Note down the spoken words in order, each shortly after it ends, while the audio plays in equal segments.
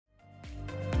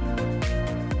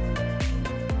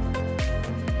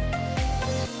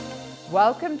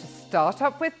Welcome to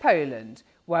Startup with Poland,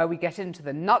 where we get into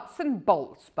the nuts and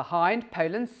bolts behind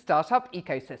Poland's startup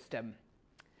ecosystem.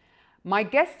 My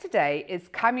guest today is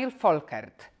Kamil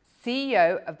Folkert,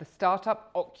 CEO of the startup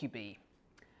Occubee.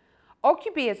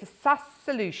 Occubee is a SaaS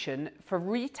solution for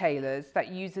retailers that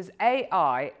uses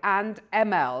AI and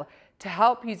ML to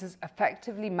help users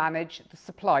effectively manage the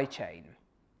supply chain.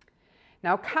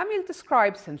 Now, Kamil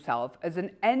describes himself as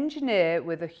an engineer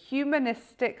with a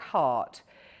humanistic heart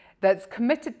that's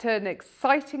committed to an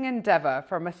exciting endeavor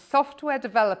from a software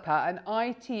developer and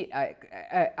IT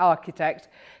architect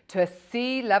to a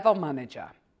C-level manager.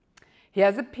 He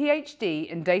has a PhD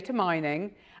in data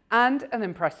mining and an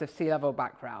impressive C-level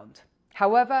background.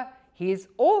 However, he is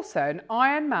also an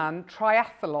Ironman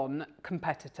Triathlete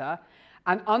competitor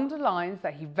and underlines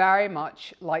that he very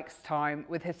much likes time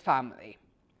with his family.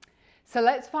 So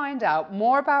let's find out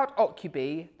more about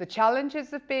Occubee, the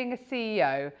challenges of being a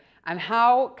CEO, and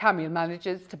how Kamil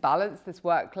manages to balance this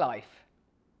work life.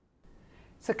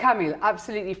 So Kamil,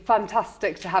 absolutely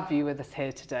fantastic to have you with us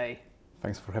here today.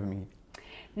 Thanks for having me.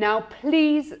 Now,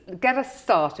 please get us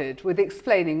started with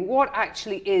explaining what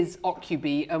actually is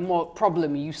Occubee and what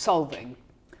problem are you solving?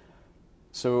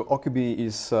 So Occubee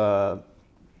is a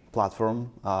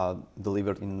platform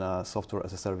delivered in software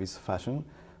as a service fashion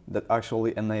that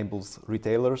actually enables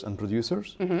retailers and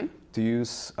producers to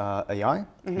use AI,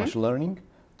 machine learning,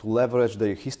 to leverage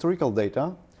their historical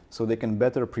data so they can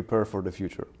better prepare for the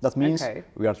future. That means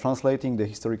we are translating the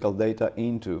historical data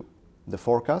into the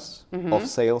forecasts of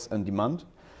sales and demand,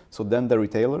 so then the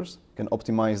retailers can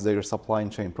optimize their supply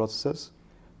chain processes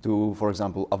to, for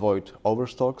example, avoid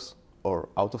overstocks or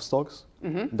out of stocks.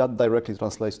 That directly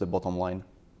translates to the bottom line.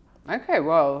 Okay,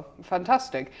 well,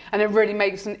 fantastic. And it really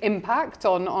makes an impact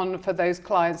on for those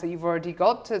clients that you've already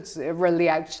got. It's really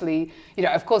actually,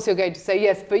 of course you're going to say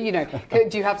yes, but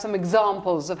do you have some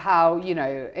examples of how,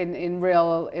 in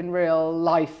real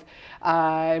life,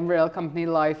 in real company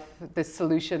life, this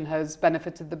solution has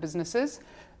benefited the businesses?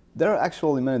 There are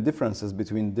actually many differences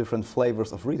between different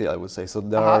flavors of retail, I would say. So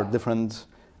there are different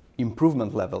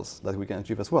improvement levels that we can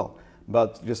achieve as well.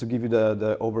 But just to give you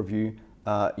the overview,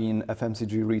 in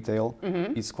FMCG retail,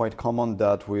 it's quite common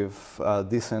that with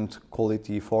decent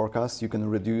quality forecasts, you can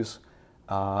reduce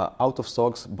out of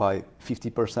stocks by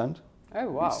 50%. Oh,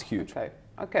 wow. It's huge.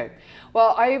 Okay.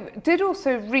 Well, I did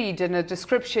also read in a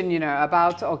description,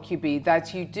 about Occubee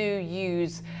that you do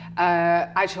use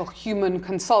actual human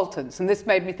consultants. And this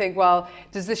made me think, well,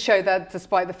 does this show that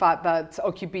despite the fact that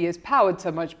Occubee is powered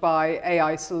so much by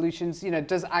AI solutions,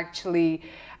 does actually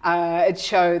it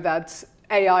show that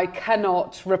AI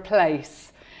cannot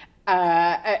replace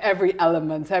every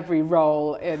element, every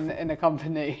role in a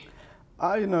company?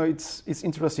 It's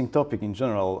interesting topic in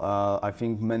general. I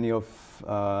think many of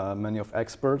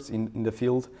experts in the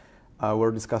field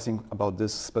were discussing about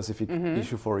this specific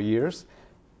issue for years,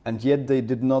 and yet they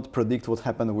did not predict what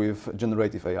happened with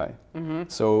generative AI.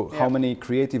 So how many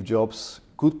creative jobs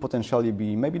could potentially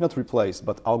be maybe not replaced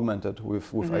but augmented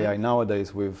with AI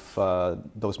nowadays with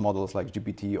those models like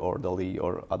GPT or DALL-E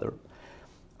or other.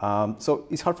 So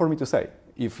it's hard for me to say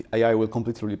if AI will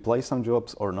completely replace some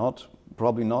jobs or not.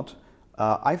 Probably not.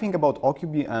 I think about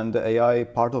Occubee and the AI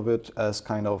part of it as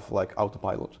kind of like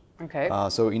autopilot.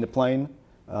 So in the plane,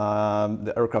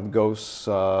 the aircraft goes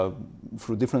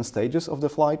through different stages of the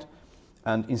flight,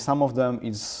 and in some of them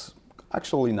it's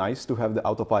actually nice to have the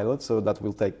autopilot, so that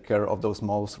will take care of those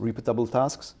most repeatable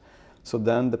tasks. So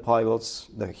then the pilots,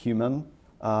 the human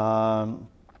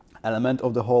element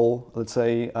of the whole, let's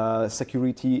say,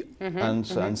 security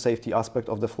and safety aspect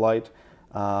of the flight,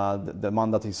 the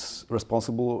man that is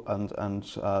responsible and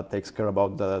takes care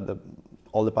about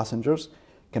all the passengers,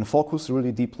 can focus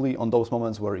really deeply on those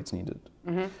moments where it's needed.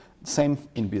 Same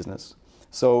in business.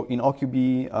 So in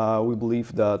Occubee, we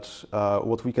believe that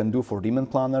what we can do for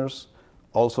demand planners,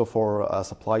 also for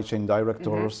supply chain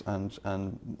directors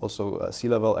and also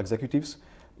C-level executives,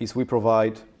 is we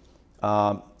provide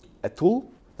a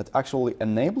tool that actually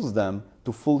enables them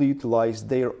to fully utilize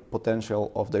their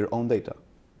potential of their own data.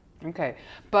 Okay,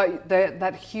 but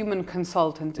that human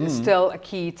consultant is still a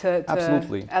key to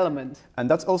element. And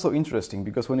that's also interesting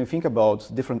because when you think about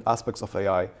different aspects of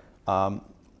AI,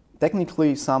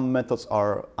 technically some methods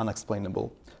are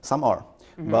unexplainable. Some are,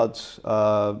 but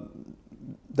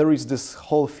there is this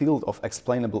whole field of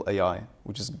explainable AI,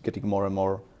 which is getting more and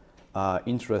more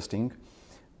interesting.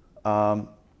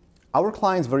 Our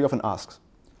clients very often ask,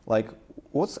 like,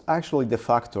 what's actually the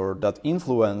factor that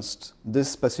influenced this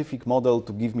specific model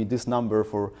to give me this number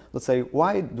for, let's say,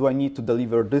 why do I need to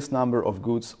deliver this number of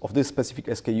goods of this specific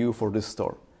SKU for this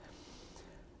store?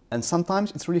 And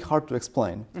sometimes it's really hard to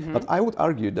explain. But I would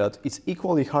argue that it's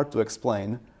equally hard to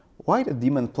explain why the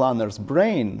demand planner's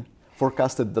brain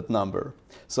forecasted that number.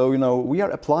 So, we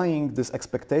are applying this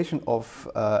expectation of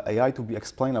AI to be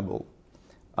explainable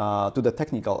to the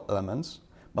technical elements.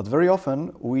 But very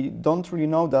often, we don't really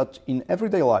know that in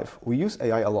everyday life, we use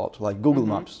AI a lot, like Google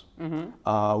Maps.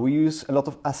 We use a lot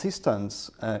of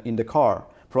assistants in the car.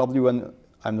 Probably when,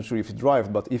 I'm not sure if you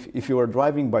drive, but if you are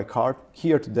driving by car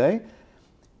here today,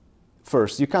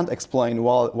 first, you can't explain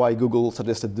why Google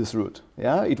suggested this route.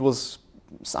 Yeah, it was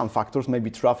some factors, maybe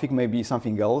traffic, maybe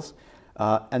something else.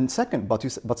 And second,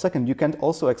 second, you can't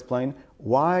also explain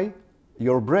why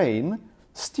your brain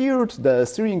steered the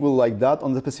steering wheel like that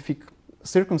on the specific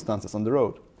circumstances on the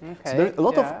road. Okay. So there's a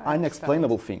lot of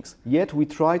unexplainable things. Yet we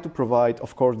try to provide,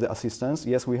 of course, the assistance.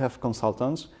 Yes, we have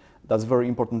consultants. That's a very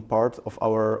important part of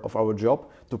our job,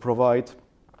 to provide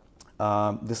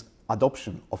this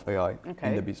adoption of AI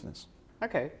in the business.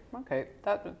 Okay,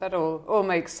 that all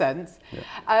makes sense. Yeah.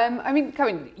 I mean,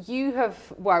 Kamil, you have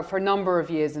worked for a number of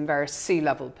years in various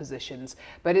C-level positions,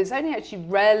 but it's only actually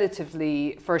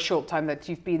relatively for a short time that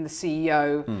you've been the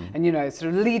CEO and,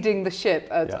 sort of leading the ship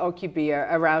at Occubee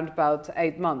around about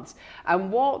 8 months.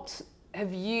 And what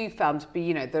have you found to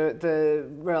be, the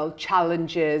real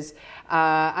challenges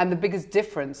and the biggest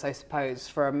difference, I suppose,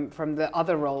 from the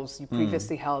other roles you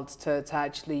previously held to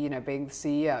actually, being the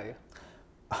CEO?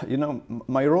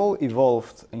 My role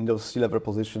evolved in those C-level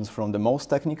positions from the most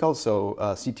technical, so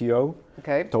CTO,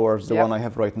 towards the one I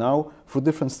have right now, through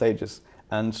different stages.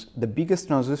 And the biggest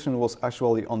transition was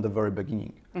actually on the very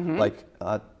beginning, like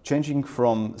changing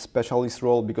from specialist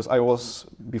role, because I was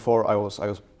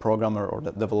programmer or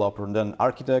the developer, and then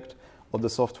architect of the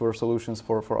software solutions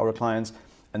for our clients,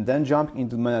 and then jumping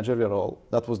into managerial role.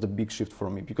 That was the big shift for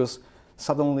me, because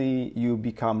suddenly you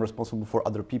become responsible for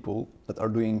other people that are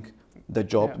doing the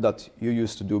job that you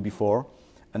used to do before,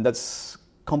 and that's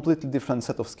completely different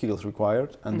set of skills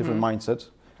required and different mindset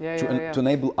to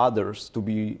enable others to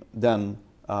be then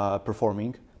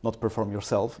performing, not perform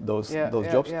yourself those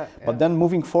jobs. But then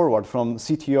moving forward from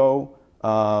CTO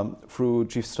through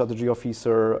Chief Strategy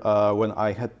Officer, when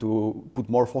I had to put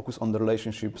more focus on the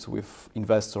relationships with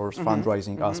investors,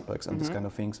 fundraising aspects and these kind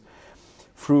of things,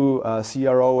 through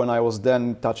CRO, and I was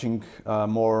then touching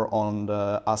more on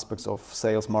the aspects of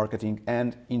sales, marketing,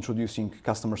 and introducing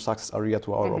customer success area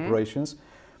to our operations.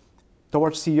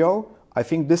 Towards CEO, I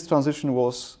think this transition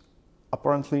was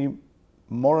apparently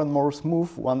more and more smooth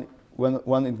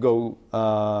when it go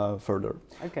further.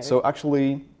 Okay. So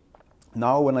actually,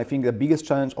 now when I think the biggest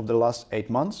challenge of the last 8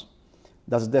 months,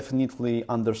 that's definitely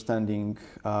understanding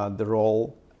the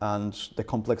role and the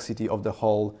complexity of the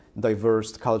whole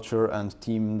diverse culture and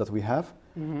team that we have.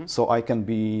 So I can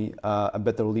be a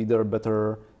better leader,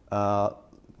 better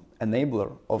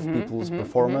enabler of people's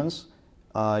performance,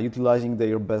 utilizing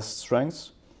their best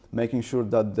strengths, making sure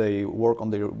that they work on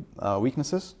their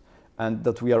weaknesses, and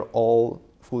that we are all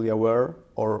fully aware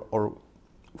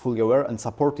and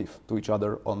supportive to each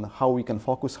other on how we can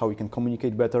focus, how we can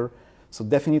communicate better. So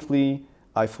definitely,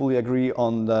 I fully agree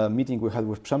on the meeting we had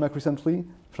with Przemek recently,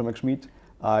 Przemek Schmidt.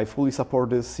 I fully support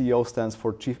this. CEO stands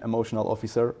for Chief Emotional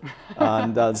Officer,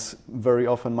 and that's very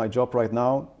often my job right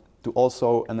now, to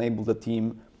also enable the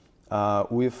team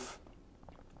with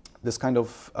this kind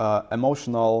of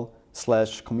emotional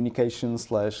 / communication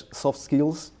 / soft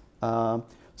skills,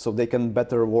 so they can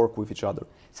better work with each other.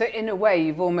 So in a way,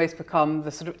 you've almost become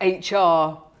the sort of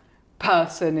HR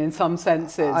person in some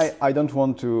senses. I don't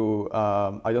want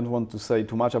to say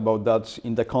too much about that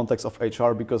in the context of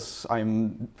HR, because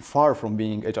I'm far from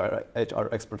being HR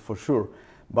expert for sure.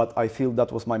 But I feel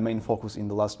that was my main focus in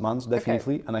the last months,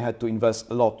 definitely, and I had to invest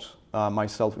a lot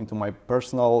myself into my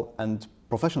personal and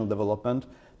professional development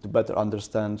to better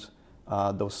understand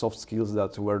those soft skills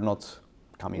that were not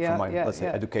coming from my, let's say,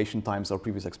 education times or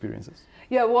previous experiences.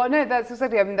 Yeah, well, no, that's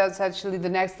exactly, that's actually the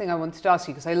next thing I wanted to ask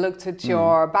you, because I looked at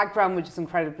your background, which is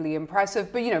incredibly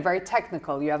impressive, but, very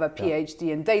technical. You have a PhD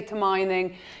in data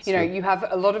mining, you have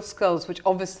a lot of skills, which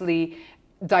obviously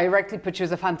directly put you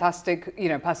as a fantastic,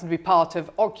 person to be part of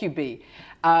Occubee.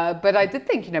 But I did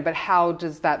think, but how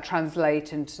does that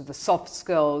translate into the soft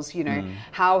skills?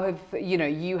 How have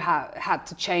you had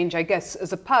to change? I guess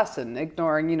as a person,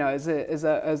 ignoring as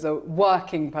a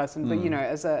working person, but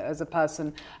as a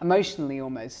person emotionally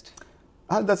almost.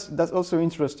 That's also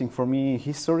interesting for me.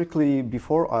 Historically,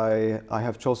 before I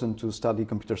have chosen to study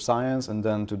computer science and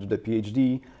then to do the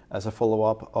PhD as a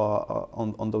follow-up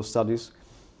on those studies,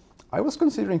 I was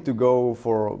considering to go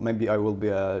for, maybe I will be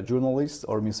a journalist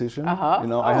or musician. I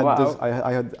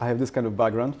have this kind of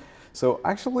background. So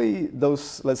actually,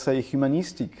 those, let's say,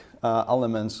 humanistic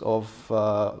elements of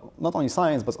not only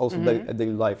science but also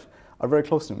daily life are very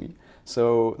close to me.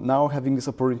 So now having this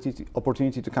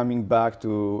opportunity to coming back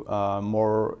to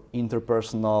more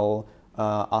interpersonal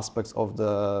aspects of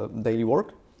the daily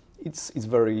work, it's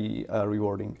very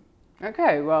rewarding.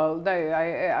 Okay, well, no,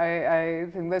 I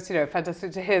think that's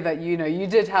fantastic to hear that you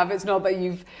did have. It's not that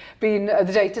you've been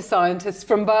the data scientist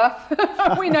from birth.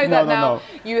 We know that now. No.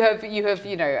 You have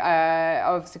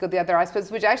obviously got the other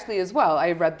aspects, which actually as well.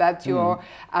 I read that you're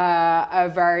a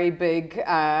very big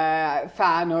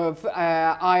fan of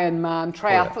Ironman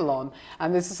Triathlon,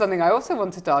 and this is something I also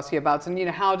wanted to ask you about. And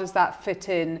how does that fit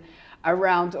in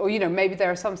around, or maybe there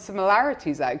are some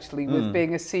similarities actually with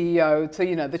being a CEO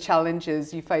to the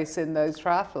challenges you face in those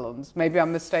triathlons. Maybe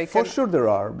I'm mistaken. For sure there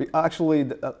are. Actually,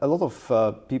 a lot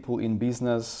of people in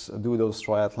business do those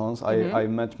triathlons. I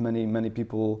met many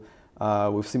people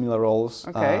with similar roles,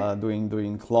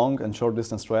 doing long and short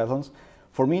distance triathlons.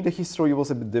 For me, the history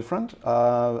was a bit different.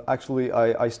 Actually,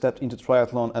 I stepped into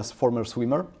triathlon as former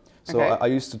swimmer. So I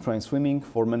used to train swimming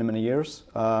for many years.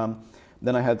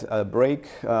 Then I had a break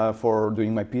for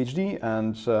doing my PhD,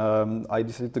 and I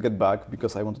decided to get back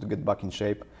because I wanted to get back in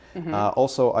shape.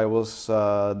 Also, I was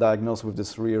diagnosed with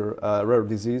this rare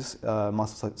disease,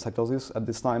 mastocytosis at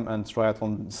this time, and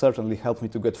triathlon certainly helped me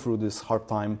to get through this hard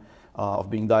time of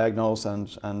being diagnosed,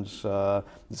 and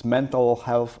this mental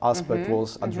health aspect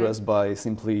was addressed by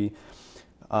simply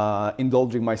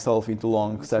indulging myself into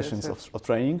long sessions of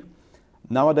training.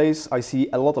 Nowadays, I see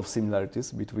a lot of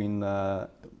similarities between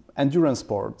endurance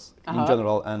sports in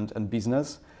general and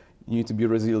business. You need to be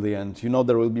resilient.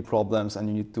 There will be problems, and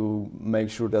you need to make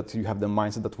sure that you have the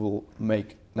mindset that will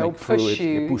push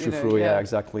you through. Yeah,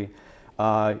 exactly.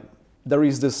 There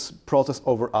is this process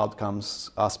over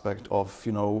outcomes aspect of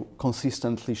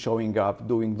consistently showing up,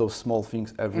 doing those small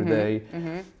things every day.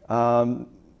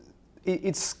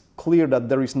 It's clear that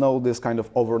there is no this kind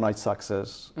of overnight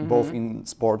success, both in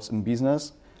sports and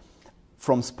business.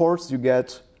 From sports, you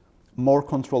get more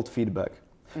controlled feedback.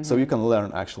 So you can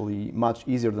learn actually much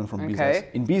easier than from business.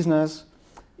 In business,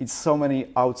 it's so many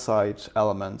outside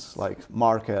elements like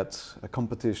market,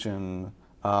 competition,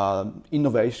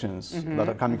 innovations that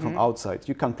are coming from outside.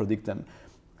 You can't predict them.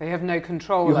 They have no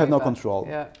control. You have no control.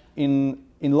 Yeah. In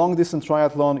long distance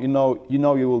triathlon,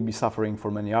 you will be suffering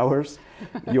for many hours.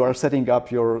 You are setting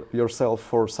up yourself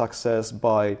for success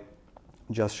by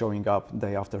just showing up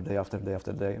day after day after day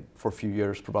after day for a few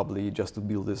years, probably just to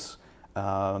build this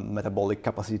metabolic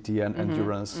capacity and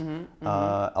endurance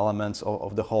elements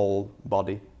of the whole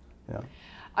body. Yeah.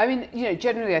 I mean,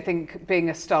 generally I think being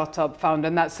a startup founder,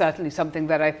 and that's certainly something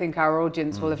that I think our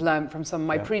audience will have learned from some of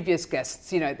my previous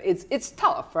guests, it's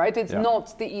tough, right? It's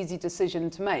not the easy decision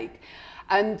to make.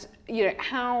 And,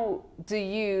 how do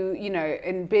you,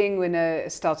 in being in a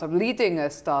startup, leading a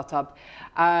startup,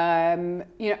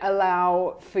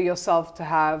 allow for yourself to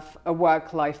have a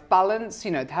work-life balance?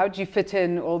 How do you fit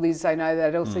in all these? I know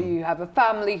that also you have a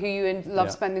family who you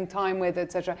love spending time with,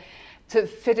 etc. To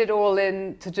fit it all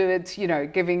in, to do it,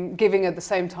 giving at the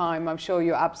same time, I'm sure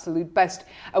your absolute best.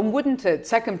 And wouldn't it,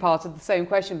 second part of the same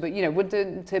question, but,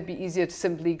 wouldn't it be easier to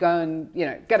simply go and,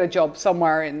 get a job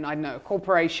somewhere in, I don't know, a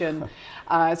corporation? So,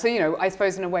 I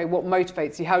suppose in a way, what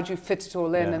motivates you? How do you fit it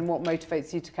all in and what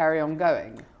motivates you to carry on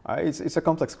going? It's a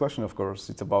complex question, of course.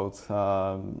 It's about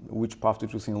which path to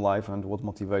choose in life and what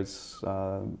motivates.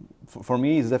 For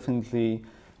me, it's definitely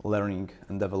learning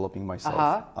and developing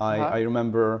myself. I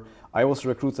remember I was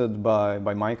recruited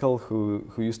by Michael, who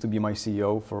used to be my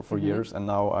CEO for years, and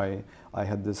now I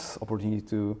had this opportunity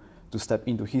to step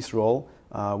into his role,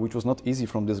 which was not easy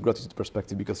from this gratitude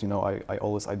perspective, because I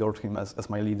always adored him as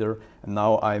my leader, and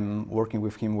now I'm working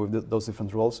with him with those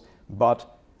different roles.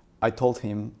 But I told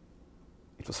him,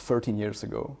 it was 13 years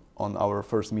ago on our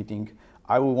first meeting,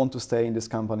 I will want to stay in this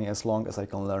company as long as I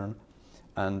can learn,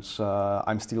 and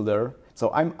I'm still there.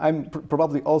 So I'm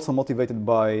probably also motivated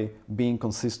by being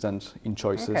consistent in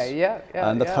choices,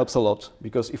 and that helps a lot,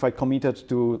 because if I committed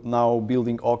to now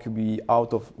building Occubee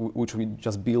out of which we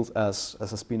just built as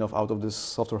a spin-off out of this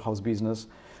software house business,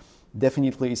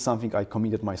 definitely is something I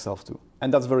committed myself to,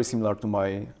 and that's very similar to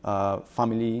my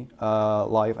family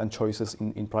life and choices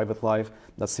in private life.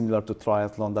 That's similar to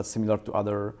triathlon. That's similar to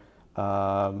other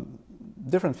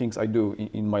different things I do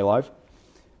in my life.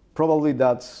 Probably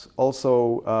that's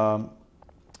also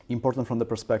important from the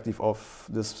perspective of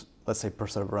this, let's say,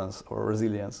 perseverance or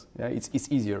resilience. Yeah, it's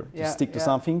easier to stick to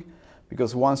something,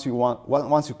 because once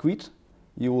you quit,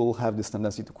 you will have this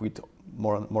tendency to quit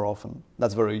more often.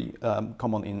 That's very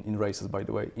common in races, by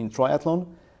the way. In triathlon,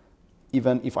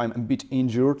 even if I'm a bit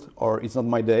injured or it's not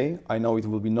my day, I know it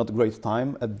will be not a great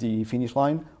time at the finish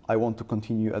line. I want to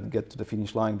continue and get to the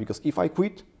finish line, because if I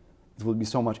quit, it will be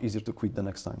so much easier to quit the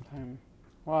next time.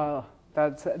 Well,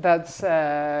 that's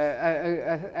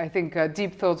I think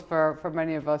deep thoughts for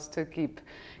many of us to keep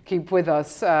with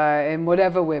us in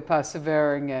whatever we're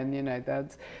persevering in. You know,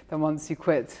 that once you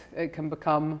quit, it can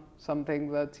become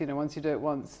something that, you know, once you do it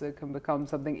once, it can become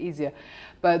something easier.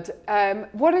 But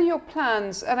what are your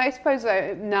plans? And I suppose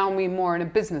I now mean more in a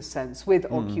business sense with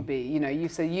Occubee. You know, you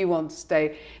say you want to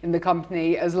stay in the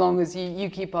company as long as you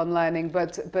keep on learning.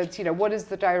 But you know, what is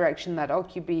the direction that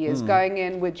Occubee is going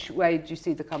in? Which way do you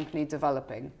see the company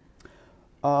developing?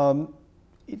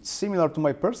 It's similar to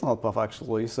my personal path,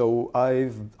 actually. So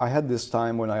I had this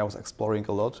time when I was exploring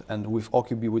a lot, and with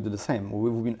Occubee we did the same.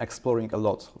 We've been exploring a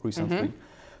lot recently.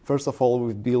 First of all,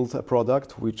 we've built a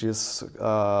product which is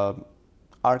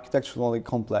architecturally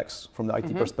complex from the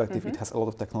IT perspective. It has a lot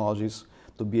of technologies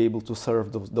to be able to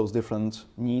serve those different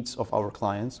needs of our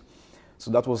clients. So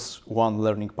that was one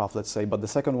learning path, let's say. But the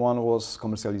second one was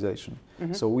commercialization.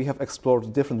 So we have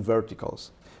explored different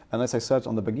verticals. And as I said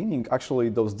on the beginning, actually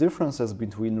those differences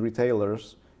between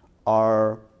retailers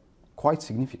are quite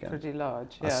significant. Pretty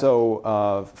large, yeah.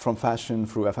 So from fashion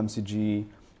through FMCG,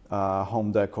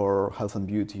 home decor, health and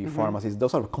beauty, pharmacies,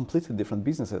 those are completely different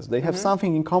businesses. They have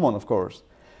something in common, of course.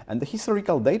 And the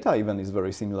historical data even is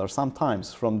very similar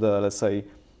sometimes from the, let's say,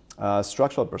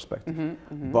 structural perspective.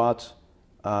 But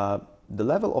the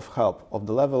level of help, of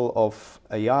the level of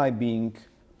AI being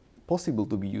possible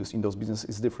to be used in those businesses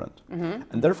is different.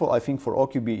 And therefore, I think for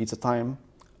Occubee, it's a time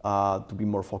to be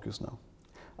more focused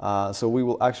now. So we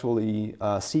will actually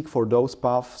seek for those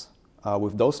paths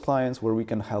with those clients where we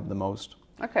can help the most.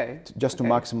 Okay. Just to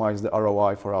maximize the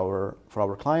ROI for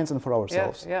our clients and for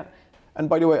ourselves. Yeah. And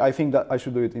by the way, I think that I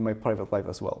should do it in my private life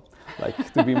as well, like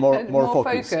to be more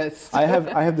focused. I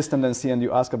have this tendency, and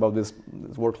you ask about this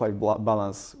work-life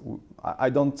balance. I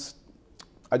don't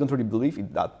really believe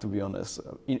in that, to be honest.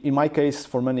 In my case,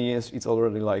 for many years, it's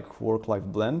already like work-life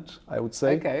blend, I would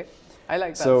say. Okay, I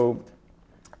like that. So,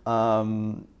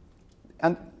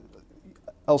 and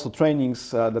also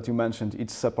trainings that you mentioned,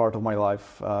 it's a part of my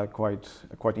life,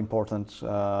 quite important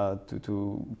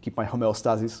to keep my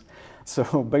homeostasis.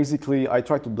 So basically, I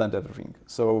try to blend everything.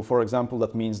 So for example,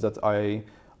 that means that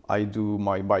I do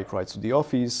my bike rides to the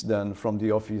office, then from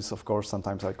the office, of course,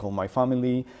 sometimes I call my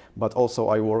family, but also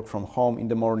I work from home in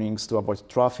the mornings to avoid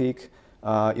traffic.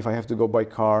 If I have to go by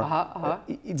car,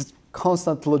 it's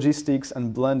constant logistics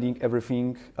and blending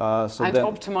everything. And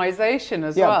optimization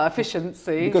as well,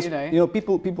 efficiency. Because you know,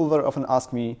 people very often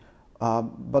ask me,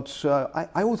 but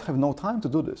I would have no time to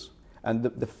do this. And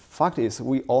the fact is,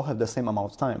 we all have the same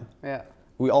amount of time. Yeah.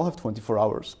 We all have 24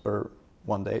 hours per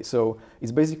one day. So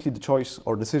it's basically the choice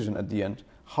or decision at the end.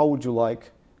 How would you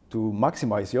like to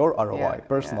maximize your ROI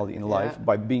personally in life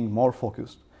by being more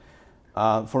focused?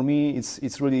 For me,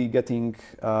 it's really getting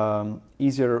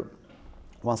easier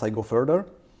once I go further.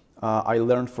 I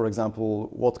learned, for example,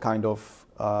 what kind of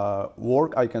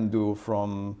work I can do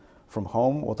from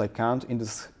home, what I can't. In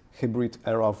this hybrid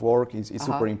era of work, it's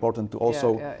super important to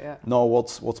also know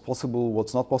what's possible,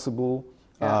 what's not possible.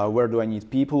 Where do I need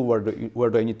people? Where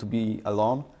do I need to be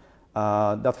alone?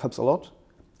 That helps a lot.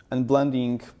 And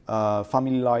blending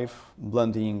family life,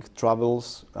 blending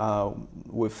travels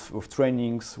with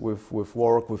trainings, with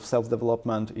work, with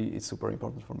self-development, it's super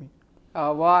important for me.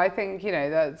 Oh, well, I think, you know,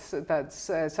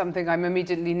 that's something I'm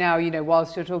immediately now, you know,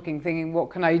 whilst you're talking, thinking, what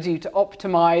can I do to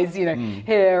optimize, you know,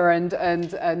 here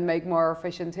and make more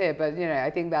efficient here. But, you know, I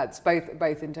think that's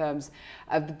both in terms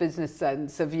of the business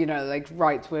sense of, you know, like,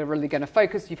 right, we're really going to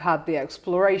focus. You've had the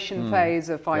exploration phase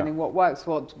of finding what works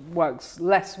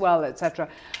less well, etc.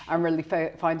 And really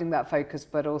finding that focus,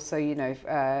 but also, you know,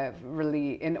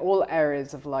 really in all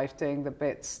areas of life, doing the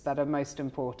bits that are most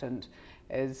important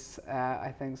is,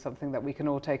 I think, something that we can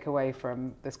all take away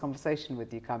from this conversation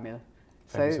with you, Kamil.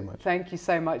 Thank you so much. Thank you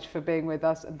so much for being with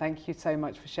us, and thank you so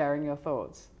much for sharing your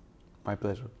thoughts. My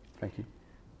pleasure. Thank you.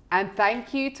 And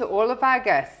thank you to all of our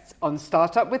guests on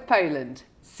Startup with Poland.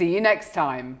 See you next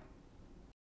time.